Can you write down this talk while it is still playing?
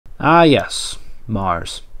Ah yes,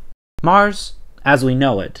 Mars. Mars, as we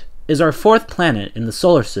know it, is our fourth planet in the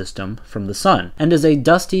solar system from the Sun, and is a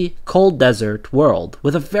dusty, cold desert world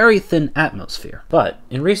with a very thin atmosphere. But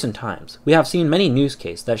in recent times, we have seen many news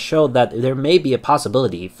cases that show that there may be a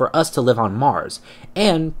possibility for us to live on Mars,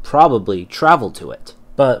 and probably travel to it.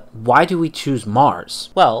 But why do we choose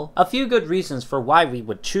Mars? Well, a few good reasons for why we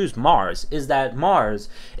would choose Mars is that Mars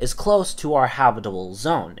is close to our habitable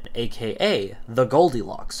zone, aka the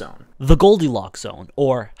Goldilocks zone. The Goldilocks zone,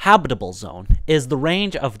 or habitable zone, is the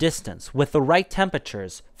range of distance with the right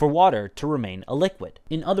temperatures for water to remain a liquid.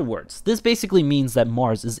 In other words, this basically means that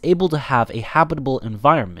Mars is able to have a habitable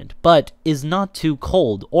environment, but is not too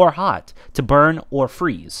cold or hot to burn or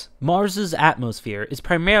freeze. Mars's atmosphere is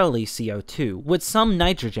primarily CO2, with some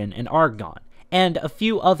nitrogen and argon, and a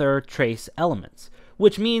few other trace elements,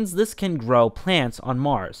 which means this can grow plants on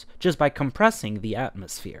Mars just by compressing the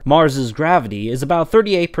atmosphere. Mars's gravity is about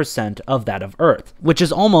 38% of that of Earth, which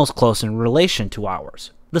is almost close in relation to ours.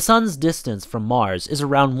 The Sun's distance from Mars is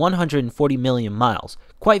around 140 million miles,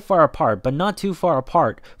 quite far apart, but not too far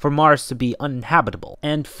apart for Mars to be uninhabitable.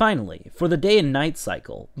 And finally, for the day and night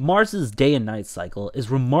cycle, Mars's day and night cycle is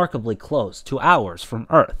remarkably close to ours from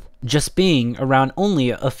Earth, just being around only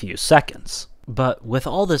a few seconds. But with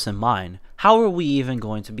all this in mind, how are we even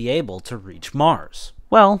going to be able to reach Mars?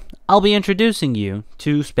 Well, I'll be introducing you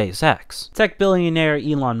to SpaceX. Tech billionaire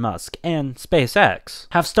Elon Musk and SpaceX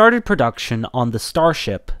have started production on the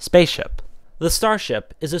Starship spaceship. The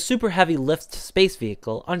Starship is a super heavy lift space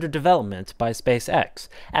vehicle under development by SpaceX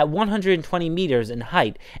at 120 meters in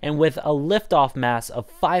height and with a liftoff mass of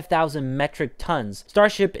 5,000 metric tons.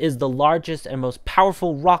 Starship is the largest and most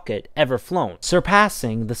powerful rocket ever flown,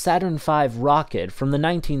 surpassing the Saturn V rocket from the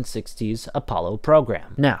 1960s Apollo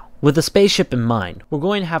program. Now, with the spaceship in mind, we're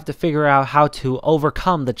going to have to figure out how to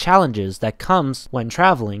overcome the challenges that comes when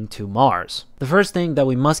traveling to Mars. The first thing that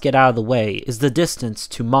we must get out of the way is the distance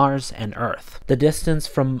to Mars and Earth. The distance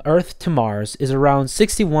from Earth to Mars is around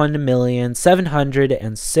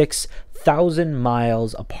 61,706,000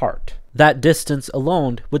 miles apart. That distance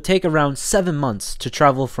alone would take around 7 months to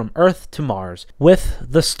travel from Earth to Mars with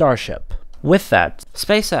the Starship. With that,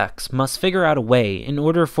 SpaceX must figure out a way in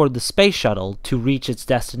order for the space shuttle to reach its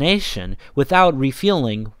destination without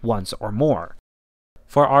refueling once or more.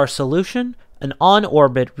 For our solution, an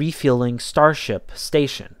on-orbit refueling Starship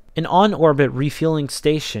station. An on-orbit refueling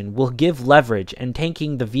station will give leverage in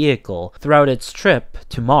tanking the vehicle throughout its trip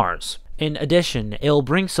to Mars. In addition, it will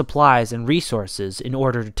bring supplies and resources in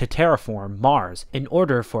order to terraform Mars in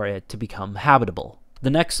order for it to become habitable. The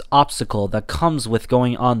next obstacle that comes with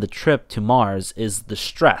going on the trip to Mars is the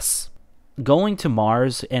stress. Going to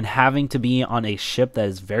Mars and having to be on a ship that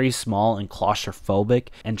is very small and claustrophobic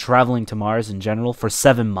and traveling to Mars in general for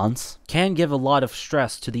 7 months can give a lot of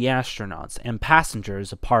stress to the astronauts and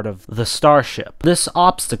passengers a part of the Starship. This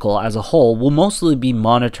obstacle as a whole will mostly be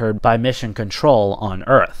monitored by mission control on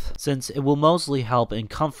Earth, since it will mostly help in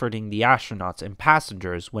comforting the astronauts and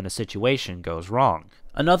passengers when a situation goes wrong.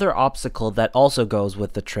 Another obstacle that also goes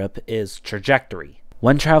with the trip is trajectory.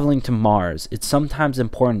 When traveling to Mars, it's sometimes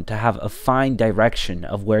important to have a fine direction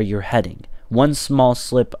of where you're heading. One small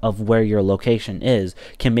slip of where your location is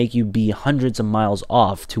can make you be hundreds of miles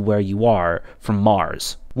off to where you are from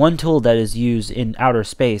Mars. One tool that is used in outer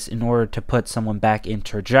space in order to put someone back in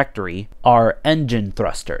trajectory are engine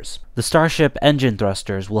thrusters. The Starship engine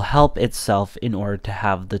thrusters will help itself in order to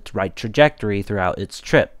have the right trajectory throughout its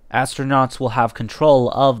trip. Astronauts will have control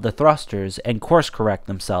of the thrusters and course correct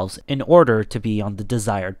themselves in order to be on the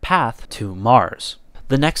desired path to Mars.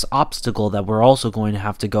 The next obstacle that we're also going to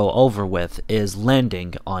have to go over with is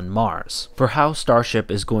landing on Mars. For how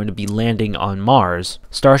Starship is going to be landing on Mars,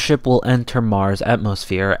 Starship will enter Mars'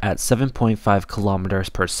 atmosphere at 7.5 kilometers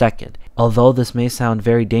per second. Although this may sound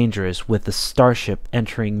very dangerous with the Starship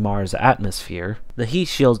entering Mars' atmosphere, the heat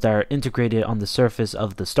shields that are integrated on the surface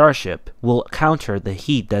of the Starship will counter the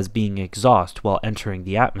heat that's being exhausted while entering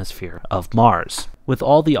the atmosphere of Mars. With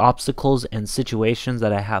all the obstacles and situations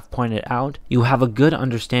that I have pointed out, you have a good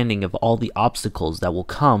understanding of all the obstacles that will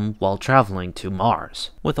come while traveling to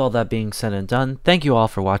Mars. With all that being said and done, thank you all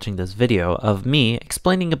for watching this video of me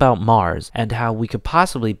explaining about Mars and how we could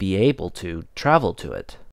possibly be able to travel to it.